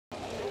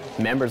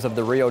Members of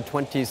the Rio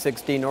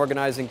 2016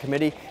 organizing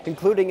committee,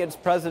 including its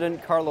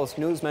president Carlos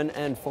Newsman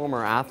and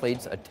former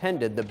athletes,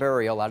 attended the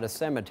burial at a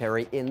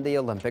cemetery in the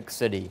Olympic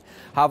city.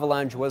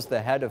 Havelange was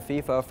the head of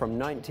FIFA from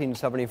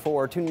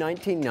 1974 to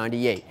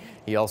 1998.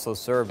 He also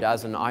served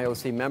as an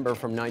IOC member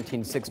from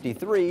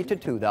 1963 to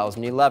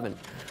 2011.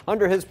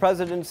 Under his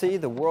presidency,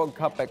 the World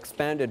Cup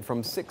expanded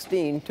from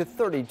 16 to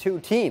 32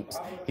 teams.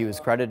 He was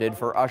credited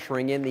for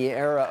ushering in the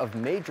era of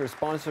major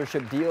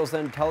sponsorship deals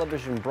and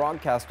television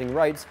broadcasting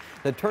rights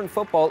that turned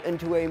football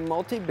into a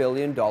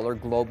multi-billion-dollar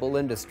global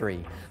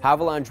industry.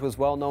 Havelange was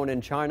well known in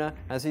China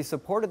as he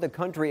supported the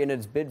country in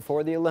its bid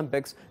for the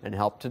Olympics and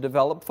helped to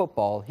develop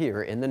football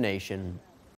here in the nation.